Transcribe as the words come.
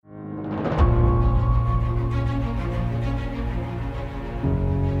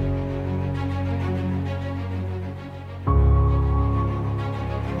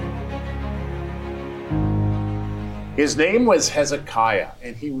His name was Hezekiah,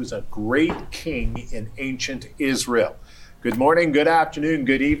 and he was a great king in ancient Israel. Good morning, good afternoon,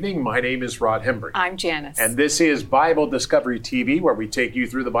 good evening. My name is Rod Hembree. I'm Janice. And this is Bible Discovery TV, where we take you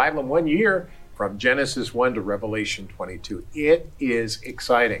through the Bible in 1 year from Genesis 1 to Revelation 22. It is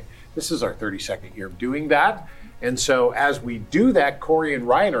exciting. This is our 32nd year of doing that. And so as we do that, Corey and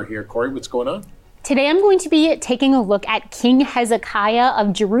Ryan are here. Corey, what's going on? Today I'm going to be taking a look at King Hezekiah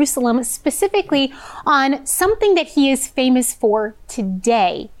of Jerusalem, specifically on something that he is famous for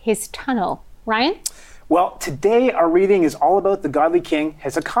today, his tunnel. Ryan? Well, today our reading is all about the godly king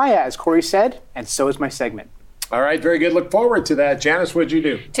Hezekiah, as Corey said, and so is my segment. All right, very good. Look forward to that. Janice, what'd you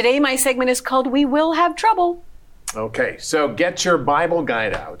do? Today my segment is called We Will Have Trouble. Okay, so get your Bible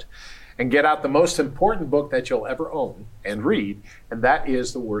guide out and get out the most important book that you'll ever own and read, and that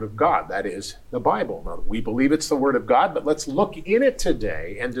is the Word of God. That is the Bible. Now, we believe it's the Word of God, but let's look in it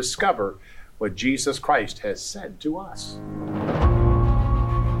today and discover what Jesus Christ has said to us.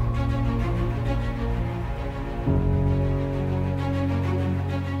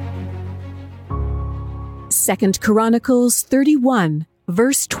 2 Chronicles 31,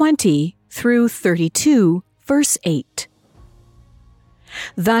 verse 20 through 32, verse 8.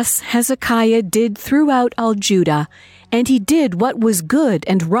 Thus Hezekiah did throughout all Judah, and he did what was good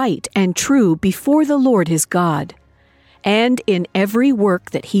and right and true before the Lord his God. And in every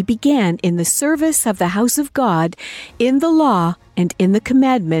work that he began in the service of the house of God, in the law and in the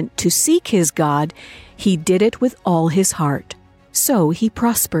commandment to seek his God, he did it with all his heart. So he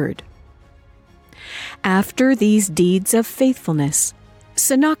prospered. After these deeds of faithfulness,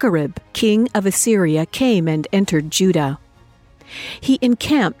 Sennacherib, king of Assyria, came and entered Judah. He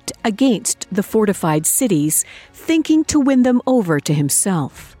encamped against the fortified cities, thinking to win them over to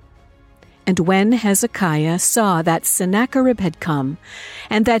himself. And when Hezekiah saw that Sennacherib had come,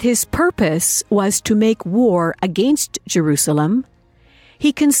 and that his purpose was to make war against Jerusalem,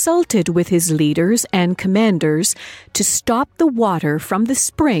 he consulted with his leaders and commanders to stop the water from the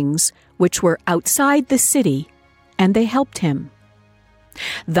springs which were outside the city, and they helped him.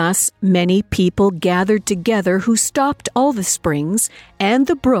 Thus many people gathered together who stopped all the springs and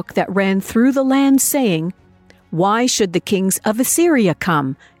the brook that ran through the land, saying, "Why should the kings of Assyria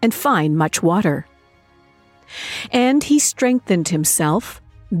come and find much water?" And he strengthened himself,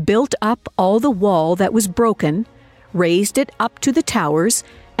 built up all the wall that was broken, raised it up to the towers,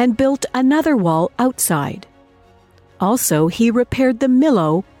 and built another wall outside. Also he repaired the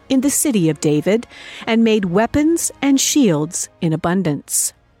Millo in the city of David, and made weapons and shields in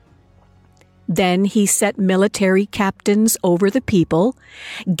abundance. Then he set military captains over the people,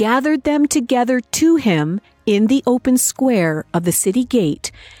 gathered them together to him in the open square of the city gate,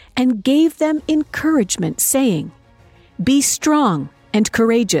 and gave them encouragement, saying, "Be strong and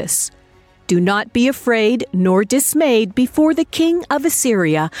courageous. Do not be afraid nor dismayed before the king of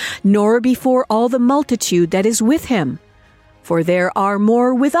Assyria, nor before all the multitude that is with him. For there are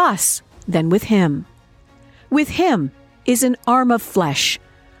more with us than with him. With him is an arm of flesh,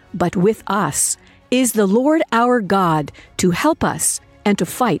 but with us is the Lord our God to help us and to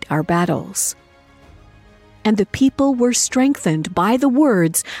fight our battles." And the people were strengthened by the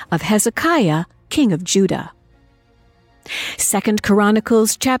words of Hezekiah, king of Judah. 2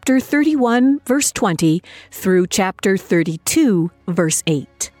 Chronicles chapter 31, verse 20 through chapter 32, verse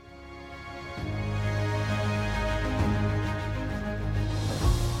 8.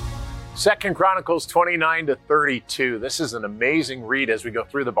 Second Chronicles 29 to 32. This is an amazing read as we go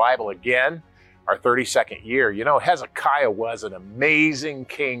through the Bible again, our 32nd year. You know, Hezekiah was an amazing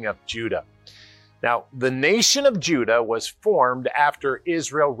king of Judah. Now, the nation of Judah was formed after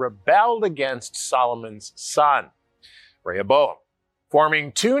Israel rebelled against Solomon's son, Rehoboam,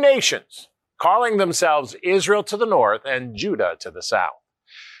 forming two nations, calling themselves Israel to the north and Judah to the south.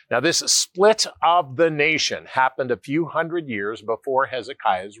 Now, this split of the nation happened a few hundred years before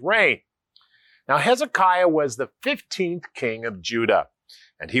Hezekiah's reign. Now, Hezekiah was the 15th king of Judah,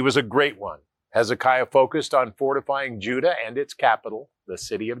 and he was a great one. Hezekiah focused on fortifying Judah and its capital, the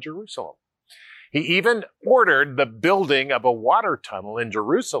city of Jerusalem. He even ordered the building of a water tunnel in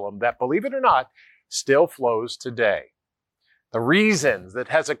Jerusalem that, believe it or not, still flows today. The reasons that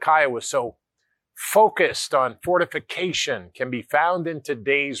Hezekiah was so focused on fortification can be found in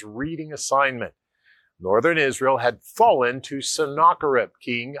today's reading assignment. Northern Israel had fallen to Sennacherib,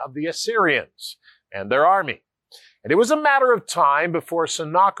 king of the Assyrians, and their army. And it was a matter of time before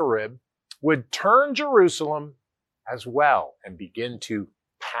Sennacherib would turn Jerusalem as well and begin to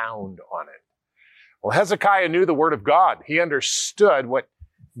pound on it. Well, Hezekiah knew the word of God. He understood what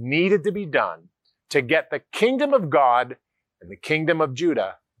needed to be done to get the kingdom of God and the kingdom of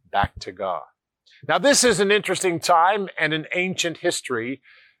Judah back to God. Now, this is an interesting time and an ancient history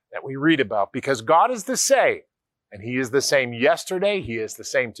that we read about because God is the same, and He is the same yesterday, He is the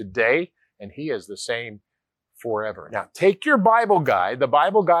same today, and He is the same forever. Now, take your Bible guide. The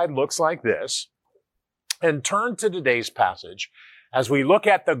Bible guide looks like this, and turn to today's passage as we look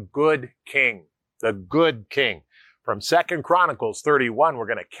at the good king, the good king. From 2 Chronicles 31, we're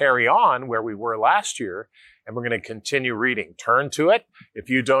going to carry on where we were last year, and we're going to continue reading. Turn to it. If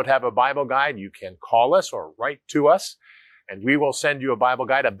you don't have a Bible guide, you can call us or write to us, and we will send you a Bible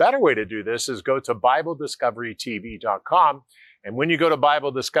guide. A better way to do this is go to BibleDiscoveryTV.com, and when you go to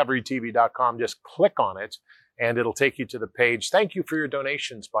BibleDiscoveryTV.com, just click on it, and it'll take you to the page. Thank you for your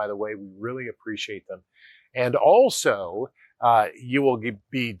donations, by the way. We really appreciate them. And also, you will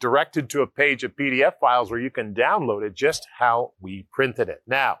be directed to a page of PDF files where you can download it just how we printed it.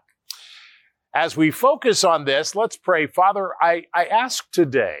 Now, as we focus on this, let's pray. Father, I ask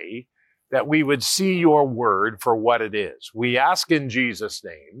today that we would see your word for what it is. We ask in Jesus'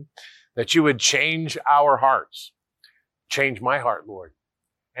 name that you would change our hearts. Change my heart, Lord,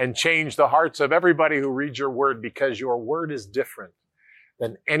 and change the hearts of everybody who reads your word, because your word is different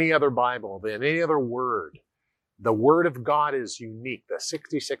than any other Bible, than any other word. The Word of God is unique. The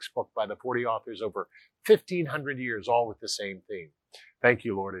 66th book by the 40 authors over 1,500 years, all with the same theme. Thank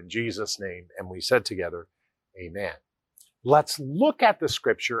you, Lord, in Jesus' name. And we said together, amen. Let's look at the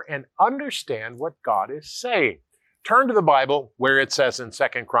scripture and understand what God is saying. Turn to the Bible where it says in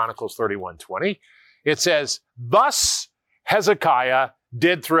 2 Chronicles 31:20, it says, "Thus Hezekiah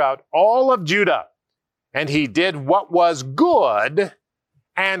did throughout all of Judah, and he did what was good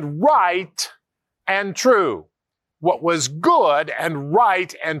and right and true." What was good and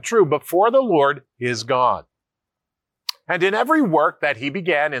right and true before the Lord his God. And in every work that he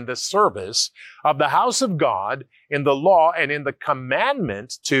began in the service of the house of God, in the law and in the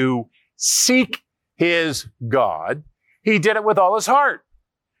commandment to seek his God, he did it with all his heart.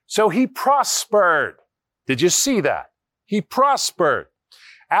 So he prospered. Did you see that? He prospered.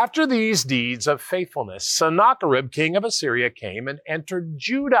 After these deeds of faithfulness, Sennacherib, king of Assyria, came and entered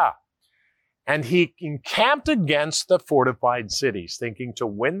Judah. And he encamped against the fortified cities, thinking to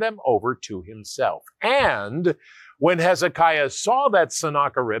win them over to himself. And when Hezekiah saw that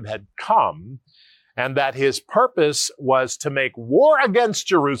Sennacherib had come, and that his purpose was to make war against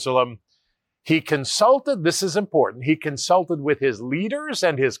Jerusalem, he consulted, this is important, he consulted with his leaders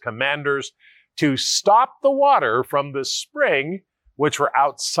and his commanders to stop the water from the spring, which were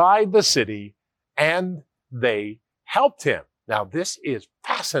outside the city, and they helped him. Now, this is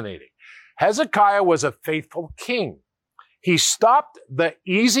fascinating. Hezekiah was a faithful king. He stopped the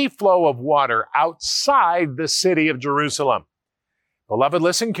easy flow of water outside the city of Jerusalem. Beloved,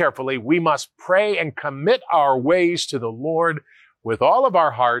 listen carefully. We must pray and commit our ways to the Lord with all of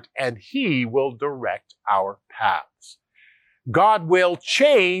our heart, and He will direct our paths. God will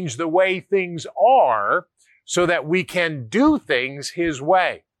change the way things are so that we can do things His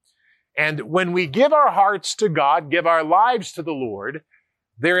way. And when we give our hearts to God, give our lives to the Lord,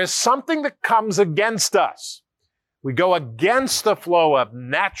 there is something that comes against us. We go against the flow of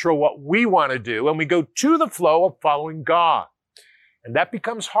natural, what we want to do, and we go to the flow of following God. And that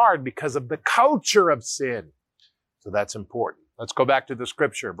becomes hard because of the culture of sin. So that's important. Let's go back to the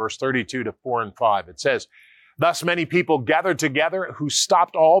scripture, verse 32 to 4 and 5. It says, "Thus many people gathered together who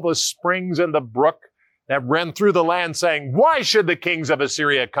stopped all the springs and the brook that ran through the land, saying, 'Why should the kings of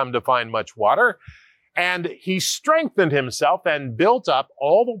Assyria come to find much water?' And he strengthened himself and built up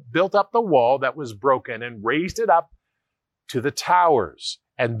the wall that was broken and raised it up to the towers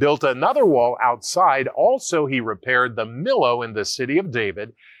and built another wall outside. Also, he repaired the Millo in the city of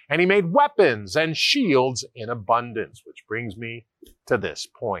David, and he made weapons and shields in abundance," which brings me to this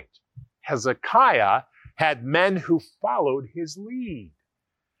point. Hezekiah had men who followed his lead.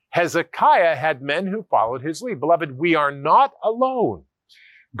 Hezekiah had men who followed his lead. Beloved, we are not alone.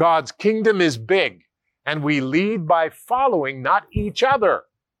 God's kingdom is big. And we lead by following not each other,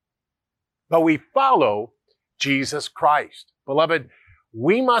 but we follow Jesus Christ. Beloved,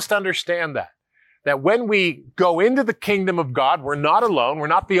 we must understand that when we go into the kingdom of God, we're not alone. We're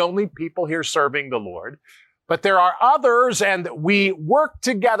not the only people here serving the Lord, but there are others, and we work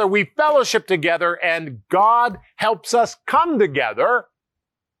together, we fellowship together, and God helps us come together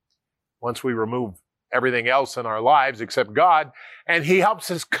once we remove everything else in our lives except God, and He helps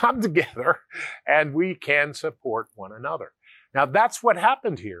us come together, and we can support one another. Now, that's what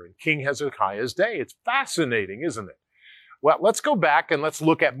happened here in King Hezekiah's day. It's fascinating, isn't it? Well, let's go back and let's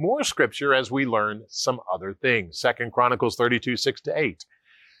look at more scripture as we learn some other things. 2 Chronicles 32, 6 to 8.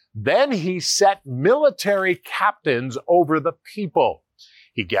 "Then he set military captains over the people.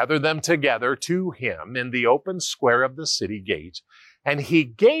 He gathered them together to him in the open square of the city gate, and he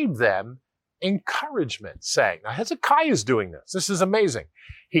gave them encouragement, saying, now Hezekiah is doing this. This is amazing.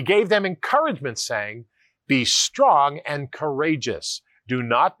 He gave them encouragement, saying, be strong and courageous. Do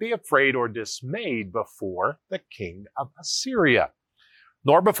not be afraid or dismayed before the king of Assyria,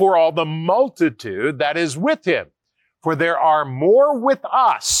 nor before all the multitude that is with him. For there are more with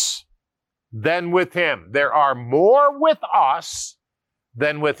us than with him. There are more with us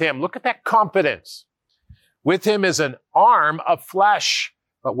than with him. Look at that confidence. With him is an arm of flesh,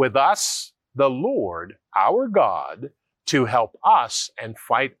 but with us, the Lord, our God, to help us and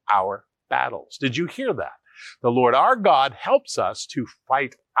fight our battles. Did you hear that? The Lord our God helps us to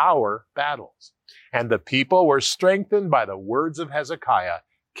fight our battles. And the people were strengthened by the words of Hezekiah,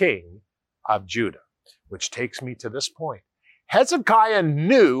 king of Judah. Which takes me to this point. Hezekiah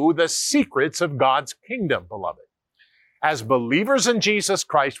knew the secrets of God's kingdom, beloved. As believers in Jesus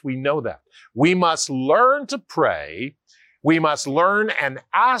Christ, we know that. We must learn to pray. We must learn and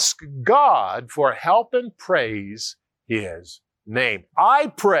ask God for help and praise his name. I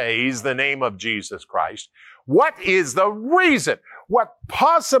praise the name of Jesus Christ. What is the reason? What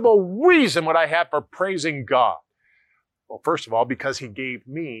possible reason would I have for praising God? Well, first of all, because he gave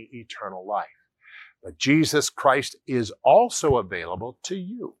me eternal life. But Jesus Christ is also available to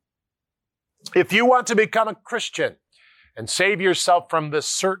you. If you want to become a Christian and save yourself from this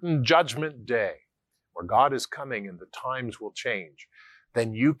certain judgment day where God is coming and the times will change,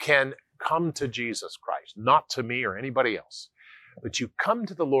 then you can come to Jesus Christ, not to me or anybody else. But you come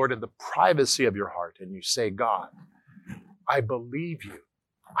to the Lord in the privacy of your heart and you say, God, I believe you.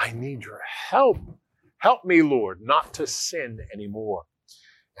 I need your help. Help me, Lord, not to sin anymore.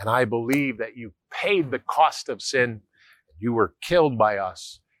 And I believe that you paid the cost of sin. You were killed by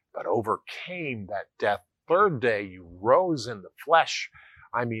us, but overcame that death. Third day, you rose in the flesh.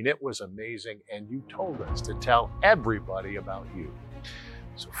 I mean, it was amazing. And you told us to tell everybody about you.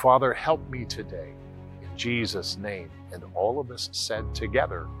 So, Father, help me today. In Jesus' name. And all of us said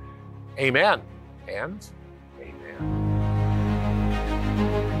together, amen and amen.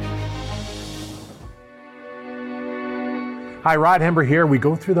 Hi, Rod Hember here. We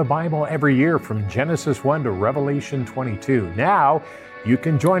go through the Bible every year from Genesis 1 to Revelation 22. Now, you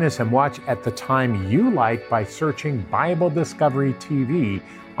can join us and watch at the time you like by searching Bible Discovery TV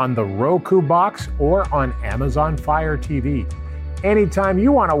on the Roku box or on Amazon Fire TV. Anytime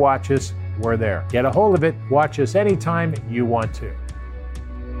you want to watch us, we're there. Get a hold of it. Watch us anytime you want to.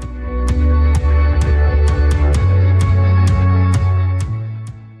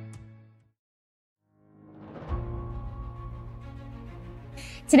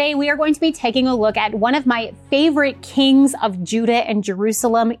 Today, we are going to be taking a look at one of my favorite kings of Judah and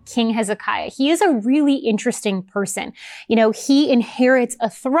Jerusalem, King Hezekiah. He is a really interesting person. You know, he inherits a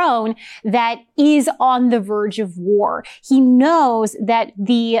throne that is on the verge of war. He knows that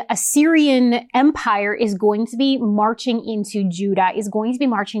the Assyrian Empire is going to be marching into Judah, is going to be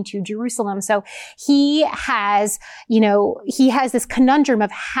marching to Jerusalem. So he has this conundrum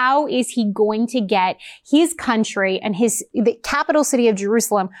of how is he going to get his country and the capital city of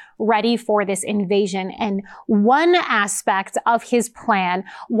Jerusalem ready for this invasion. And one aspect of his plan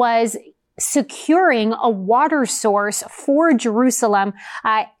was securing a water source for Jerusalem,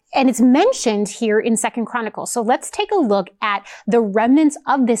 and it's mentioned here in 2 Chronicles. So let's take a look at the remnants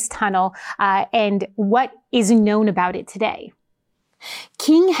of this tunnel and what is known about it today.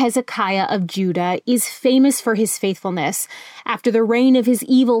 King Hezekiah of Judah is famous for his faithfulness. After the reign of his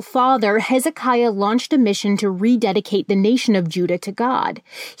evil father, Hezekiah launched a mission to rededicate the nation of Judah to God.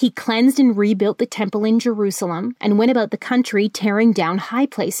 He cleansed and rebuilt the temple in Jerusalem and went about the country tearing down high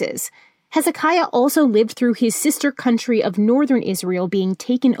places. Hezekiah also lived through his sister country of northern Israel being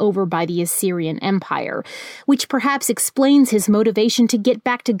taken over by the Assyrian Empire, which perhaps explains his motivation to get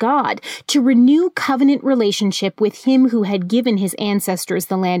back to God, to renew covenant relationship with him who had given his ancestors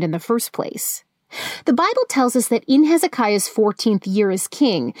the land in the first place. The Bible tells us that in Hezekiah's 14th year as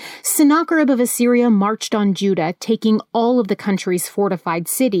king, Sennacherib of Assyria marched on Judah, taking all of the country's fortified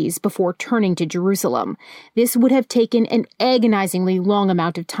cities before turning to Jerusalem. This would have taken an agonizingly long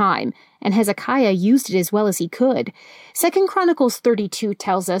amount of time, and Hezekiah used it as well as he could. 2 Chronicles 32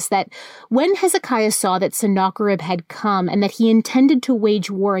 tells us that when Hezekiah saw that Sennacherib had come and that he intended to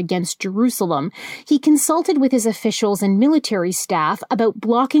wage war against Jerusalem, he consulted with his officials and military staff about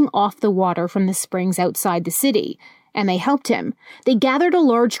blocking off the water from the springs outside the city. And they helped him. They gathered a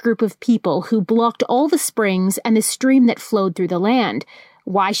large group of people who blocked all the springs and the stream that flowed through the land.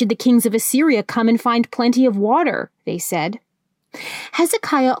 Why should the kings of Assyria come and find plenty of water? They said.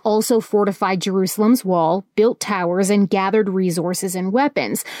 Hezekiah also fortified Jerusalem's wall, built towers, and gathered resources and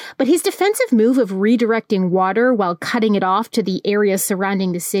weapons. But his defensive move of redirecting water while cutting it off to the areas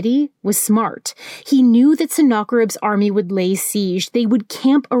surrounding the city was smart. He knew that Sennacherib's army would lay siege. They would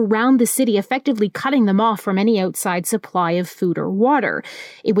camp around the city, effectively cutting them off from any outside supply of food or water.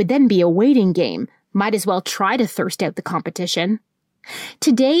 It would then be a waiting game. Might as well try to thirst out the competition.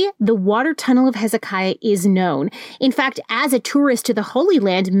 Today, the water tunnel of Hezekiah is known. In fact, as a tourist to the Holy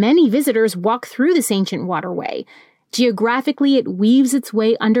Land, many visitors walk through this ancient waterway. Geographically, it weaves its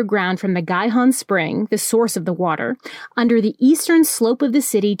way underground from the Gihon Spring, the source of the water, under the eastern slope of the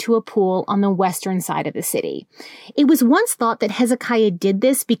city to a pool on the western side of the city. It was once thought that Hezekiah did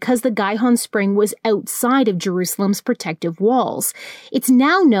this because the Gihon Spring was outside of Jerusalem's protective walls. It's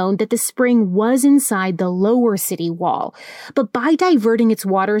now known that the spring was inside the lower city wall, but by diverting its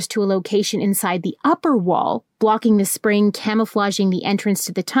waters to a location inside the upper wall, blocking the spring, camouflaging the entrance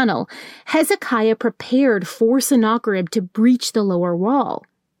to the tunnel, Hezekiah prepared for Sennacherib to breach the lower wall.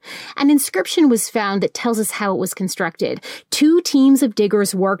 An inscription was found that tells us how it was constructed. 2 teams of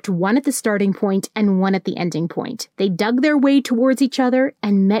diggers worked, one at the starting point and one at the ending point. They dug their way towards each other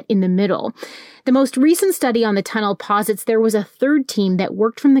and met in the middle. The most recent study on the tunnel posits there was a 3rd team that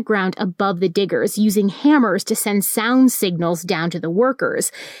worked from the ground above the diggers, using hammers to send sound signals down to the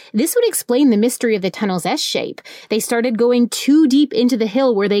workers. This would explain the mystery of the tunnel's S-shape. They started going too deep into the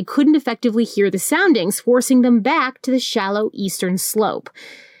hill where they couldn't effectively hear the soundings, forcing them back to the shallow eastern slope.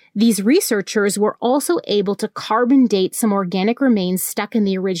 These researchers were also able to carbon date some organic remains stuck in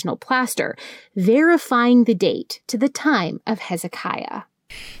the original plaster, verifying the date to the time of Hezekiah.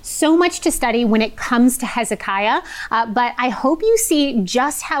 So much to study when it comes to Hezekiah, but I hope you see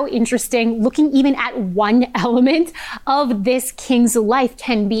just how interesting looking even at one element of this king's life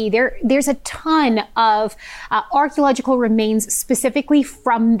can be. There's a ton of archaeological remains specifically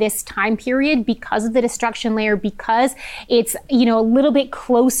from this time period because of the destruction layer, because it's, a little bit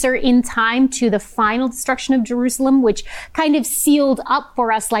closer in time to the final destruction of Jerusalem, which kind of sealed up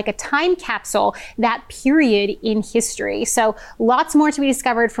for us like a time capsule that period in history. So lots more to be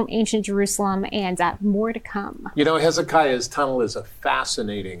discovered from ancient Jerusalem and more to come. Hezekiah's tunnel is a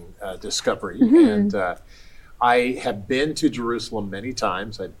fascinating discovery. And I have been to Jerusalem many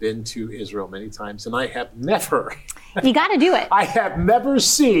times. I've been to Israel many times, and I have never... You got to do it. I have never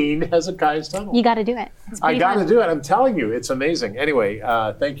seen Hezekiah's tunnel. You got to do it. I got to do it. I'm telling you, it's amazing. Anyway,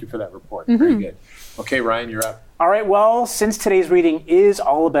 thank you for that report. Very good. Okay, Ryan, you're up. All right, well, since today's reading is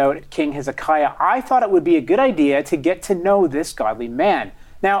all about King Hezekiah, I thought it would be a good idea to get to know this godly man.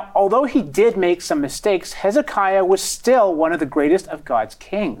 Now, although he did make some mistakes, Hezekiah was still one of the greatest of God's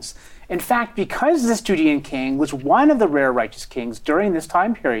kings. In fact, because this Judean king was one of the rare righteous kings during this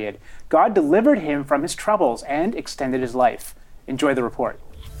time period, God delivered him from his troubles and extended his life. Enjoy the report.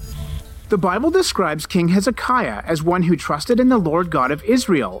 The Bible describes King Hezekiah as one who trusted in the Lord God of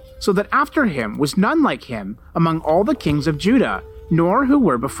Israel, so that after him was none like him among all the kings of Judah, nor who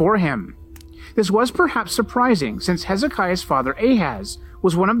were before him. This was perhaps surprising, since Hezekiah's father Ahaz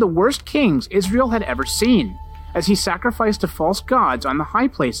was one of the worst kings Israel had ever seen, as he sacrificed to false gods on the high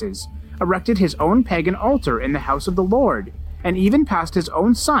places, erected his own pagan altar in the house of the Lord, and even passed his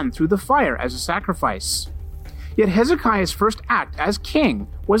own son through the fire as a sacrifice. Yet Hezekiah's first act as king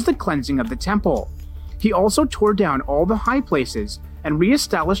was the cleansing of the temple. He also tore down all the high places and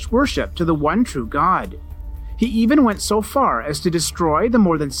re-established worship to the one true God. He even went so far as to destroy the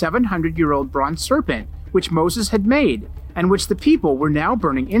more than 700-year-old bronze serpent which Moses had made, and which the people were now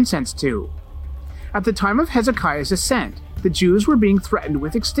burning incense to. At the time of Hezekiah's ascent, the Jews were being threatened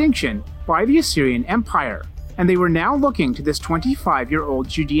with extinction by the Assyrian Empire, and they were now looking to this 25-year-old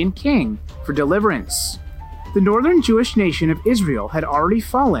Judean king for deliverance. The northern Jewish nation of Israel had already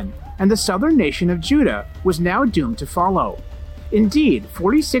fallen, and the southern nation of Judah was now doomed to follow. Indeed,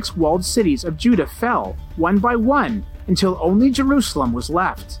 46 walled cities of Judah fell, one by one, until only Jerusalem was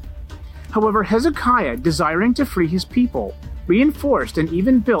left. However, Hezekiah, desiring to free his people, reinforced and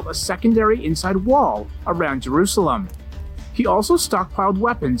even built a secondary inside wall around Jerusalem. He also stockpiled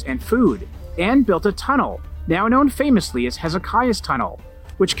weapons and food, and built a tunnel, now known famously as Hezekiah's Tunnel,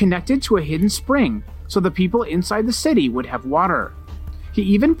 which connected to a hidden spring so the people inside the city would have water. He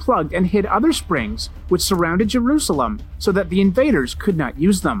even plugged and hid other springs which surrounded Jerusalem so that the invaders could not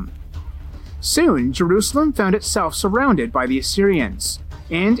use them. Soon, Jerusalem found itself surrounded by the Assyrians,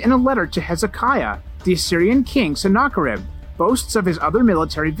 and in a letter to Hezekiah, the Assyrian king Sennacherib boasts of his other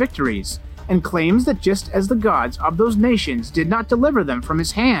military victories, and claims that just as the gods of those nations did not deliver them from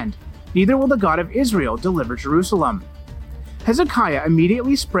his hand, neither will the God of Israel deliver Jerusalem. Hezekiah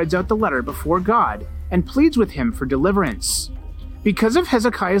immediately spreads out the letter before God and pleads with him for deliverance. Because of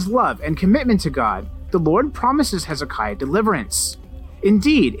Hezekiah's love and commitment to God, the Lord promises Hezekiah deliverance.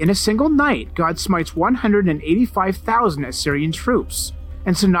 Indeed, in a single night, God smites 185,000 Assyrian troops,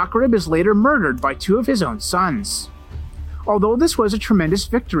 and Sennacherib is later murdered by 2 of his own sons. Although this was a tremendous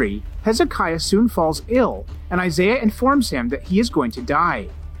victory, Hezekiah soon falls ill, and Isaiah informs him that he is going to die.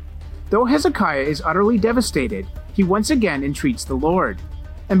 Though Hezekiah is utterly devastated, he once again entreats the Lord.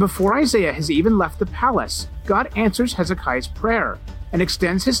 And before Isaiah has even left the palace, God answers Hezekiah's prayer and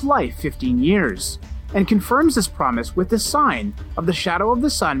extends his life 15 years, and confirms this promise with the sign of the shadow of the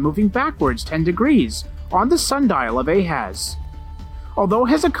sun moving backwards 10 degrees on the sundial of Ahaz. Although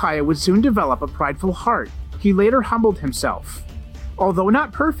Hezekiah would soon develop a prideful heart, he later humbled himself. Although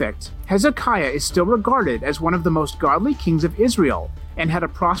not perfect, Hezekiah is still regarded as one of the most godly kings of Israel and had a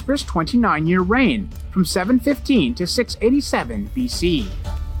prosperous 29-year reign from 715 to 687 BC.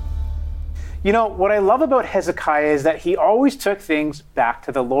 You know, what I love about Hezekiah is that he always took things back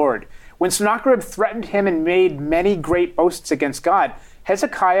to the Lord. When Sennacherib threatened him and made many great boasts against God,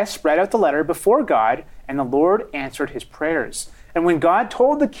 Hezekiah spread out the letter before God, and the Lord answered his prayers. And when God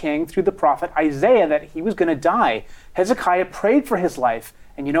told the king through the prophet Isaiah that he was going to die, Hezekiah prayed for his life,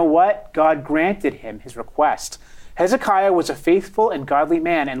 and you know what? God granted him his request. Hezekiah was a faithful and godly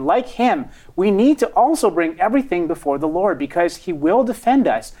man, and like him, we need to also bring everything before the Lord, because he will defend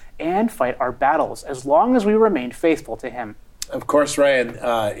us and fight our battles as long as we remain faithful to him. Of course, Ryan,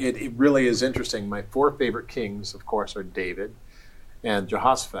 it really is interesting. My 4 favorite kings, of course, are David and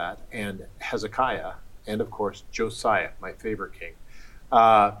Jehoshaphat and Hezekiah, and of course, Josiah, my favorite king.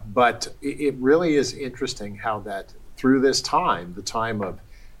 But it really is interesting how that through this time, the time of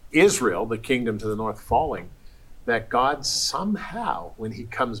Israel, the kingdom to the north falling, that God somehow, when he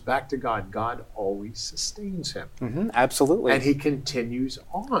comes back to God, God always sustains him. Absolutely. And he continues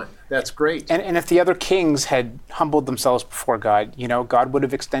on. That's great. And if the other kings had humbled themselves before God, you know, God would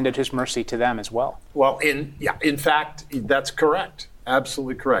have extended his mercy to them as well. Well, in fact, that's correct.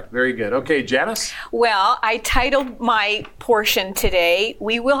 Absolutely correct. Very good. Okay, Janice? Well, I titled my portion today,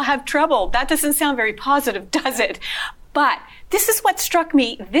 We Will Have Trouble. That doesn't sound very positive, does it? But this is what struck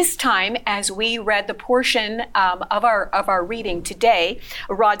me this time as we read the portion of our reading today.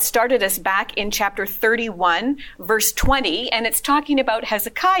 Rod started us back in chapter 31, verse 20, and it's talking about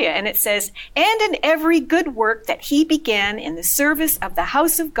Hezekiah, and it says, "And in every good work that he began in the service of the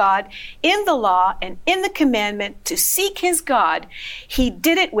house of God, in the law and in the commandment to seek his God, he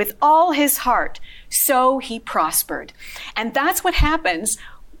did it with all his heart, so he prospered." And that's what happens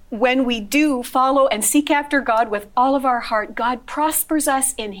when we do follow and seek after God with all of our heart. God prospers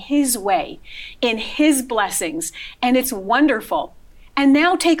us in his way, in his blessings, and it's wonderful. And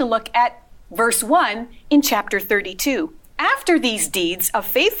now take a look at verse 1 in chapter 32. After these deeds of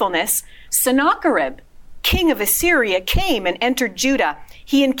faithfulness, Sennacherib, king of Assyria, came and entered Judah.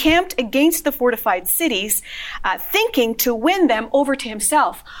 He encamped against the fortified cities, thinking to win them over to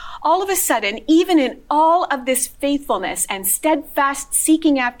himself. All of a sudden, even in all of this faithfulness and steadfast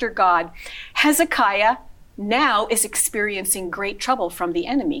seeking after God, Hezekiah now is experiencing great trouble from the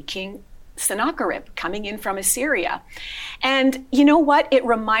enemy, King Sennacherib, coming in from Assyria. And you know what? It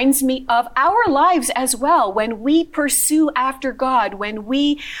reminds me of our lives as well. When we pursue after God, when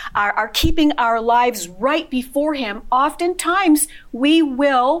we are keeping our lives right before him, oftentimes we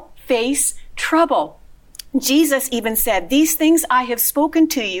will face trouble. Jesus even said, "These things I have spoken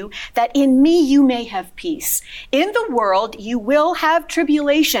to you, that in me you may have peace. In the world you will have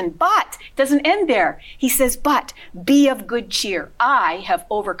tribulation," but it doesn't end there. He says, "But be of good cheer. I have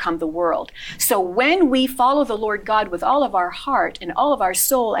overcome the world." So when we follow the Lord God with all of our heart and all of our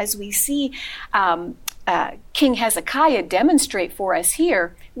soul, as we see King Hezekiah demonstrate for us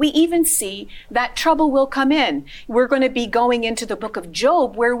here, we even see that trouble will come in. We're going to be going into the book of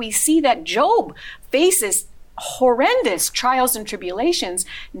Job, where we see that Job faces horrendous trials and tribulations,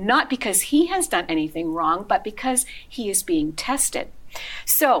 not because he has done anything wrong, but because he is being tested.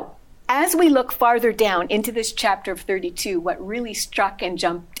 So as we look farther down into this chapter of 32, what really struck and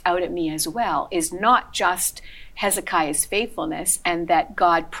jumped out at me as well is not just Hezekiah's faithfulness and that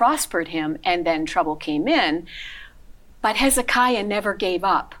God prospered him and then trouble came in, but Hezekiah never gave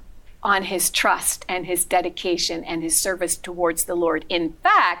up on his trust and his dedication and his service towards the Lord. In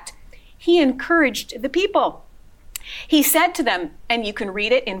fact, he encouraged the people. He said to them, and you can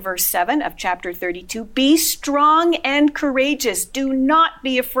read it in verse 7 of chapter 32, "Be strong and courageous. Do not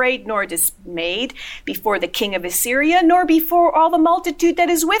be afraid nor dismayed before the king of Assyria, nor before all the multitude that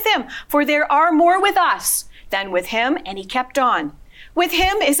is with him. For there are more with us than with him." And he kept on. "With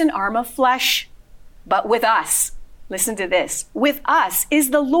him is an arm of flesh, but with us Listen to this. With us is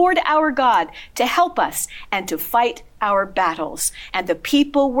the Lord our God to help us and to fight our battles. And the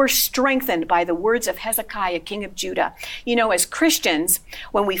people were strengthened by the words of Hezekiah, king of Judah. You know, as Christians,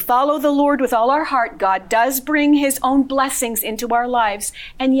 when we follow the Lord with all our heart, God does bring his own blessings into our lives,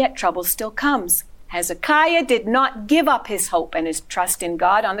 and yet trouble still comes. Hezekiah did not give up his hope and his trust in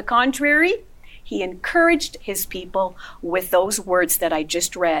God. On the contrary, he encouraged his people with those words that I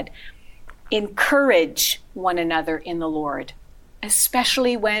just read. Encourage one another in the Lord,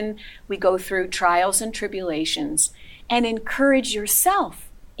 especially when we go through trials and tribulations, and encourage yourself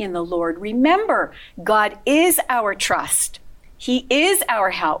in the Lord. Remember, God is our trust. He is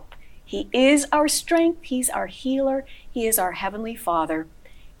our help. He is our strength. He's our healer. He is our heavenly Father.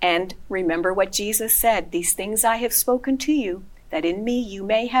 And remember what Jesus said, these things I have spoken to you, that in me you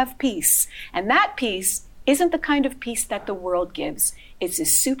may have peace. And that peace isn't the kind of peace that the world gives. It's a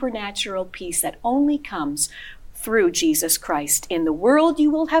supernatural peace that only comes through Jesus Christ. In the world you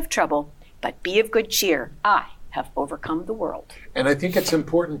will have trouble, but be of good cheer. I have overcome the world. And I think it's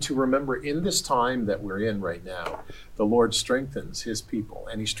important to remember in this time that we're in right now, the Lord strengthens his people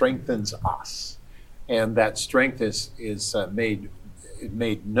and he strengthens us. And that strength is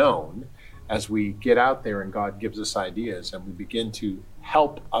made known as we get out there and God gives us ideas and we begin to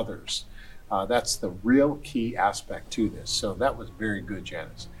help others. That's the real key aspect to this. So that was very good,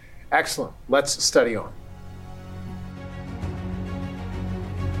 Janice. Excellent. Let's study on.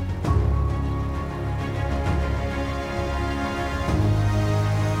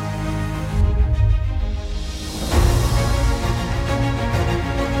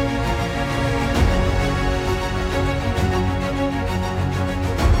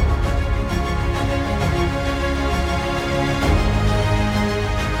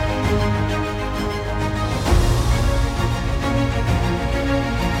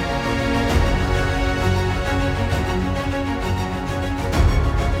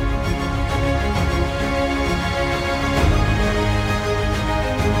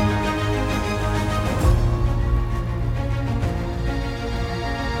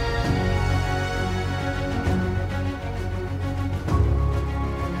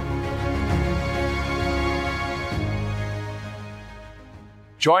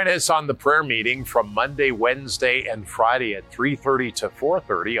 Join us on the prayer meeting from Monday, Wednesday, and Friday at 3:30 to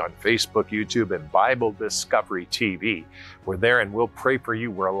 4:30 on Facebook, YouTube, and Bible Discovery TV. We're there and we'll pray for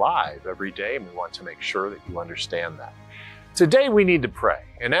you. We're live every day, and we want to make sure that you understand that. Today we need to pray,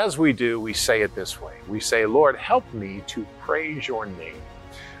 and as we do, we say it this way. We say, Lord, help me to praise your name.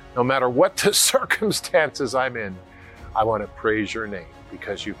 No matter what the circumstances I'm in, I want to praise your name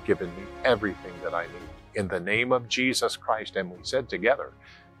because you've given me everything that I need. In the name of Jesus Christ, and we said together,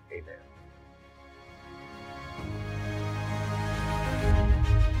 amen.